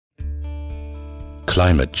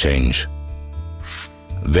climate change.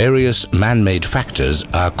 Various man-made factors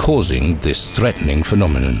are causing this threatening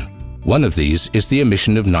phenomenon. One of these is the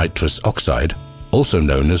emission of nitrous oxide, also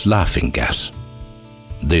known as laughing gas.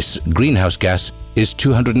 This greenhouse gas is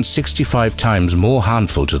 265 times more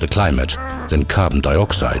harmful to the climate than carbon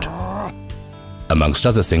dioxide. Amongst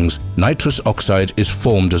other things, nitrous oxide is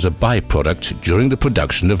formed as a byproduct during the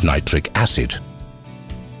production of nitric acid.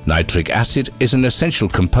 Nitric acid is an essential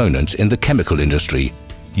component in the chemical industry,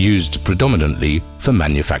 used predominantly for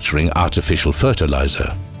manufacturing artificial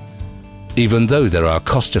fertiliser. Even though there are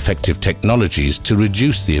cost-effective technologies to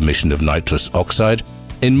reduce the emission of nitrous oxide,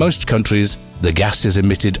 in most countries the gas is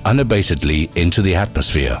emitted unabatedly into the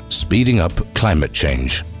atmosphere, speeding up climate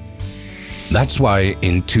change. That's why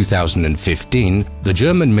in 2015, the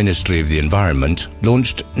German Ministry of the Environment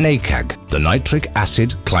launched NACAG, the Nitric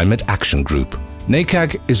Acid Climate Action Group.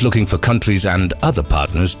 NACAG is looking for countries and other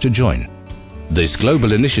partners to join. This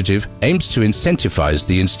global initiative aims to incentivize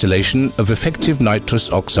the installation of effective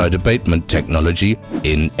nitrous oxide abatement technology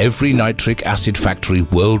in every nitric acid factory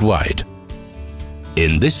worldwide.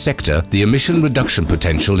 In this sector, the emission reduction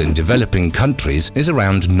potential in developing countries is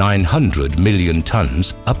around 900 million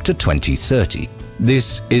tons up to 2030.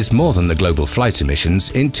 This is more than the global flight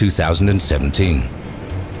emissions in 2017.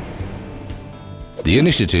 The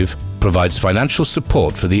initiative provides financial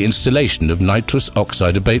support for the installation of nitrous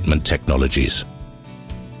oxide abatement technologies.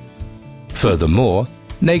 Furthermore,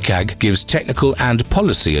 NACAG gives technical and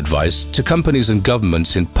policy advice to companies and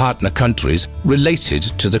governments in partner countries related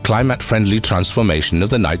to the climate-friendly transformation of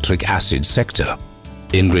the nitric acid sector.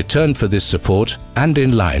 In return for this support, and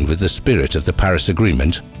in line with the spirit of the Paris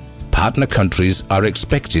Agreement, partner countries are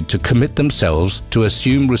expected to commit themselves to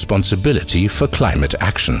assume responsibility for climate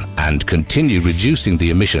action and continue reducing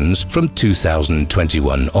the emissions from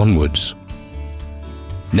 2021 onwards.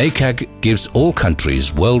 NACAG gives all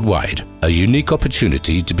countries worldwide a unique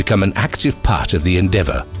opportunity to become an active part of the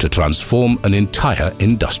endeavour to transform an entire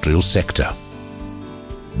industrial sector.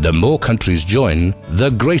 The more countries join,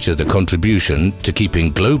 the greater the contribution to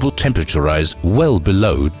keeping global temperature rise well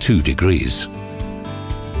below 2 degrees.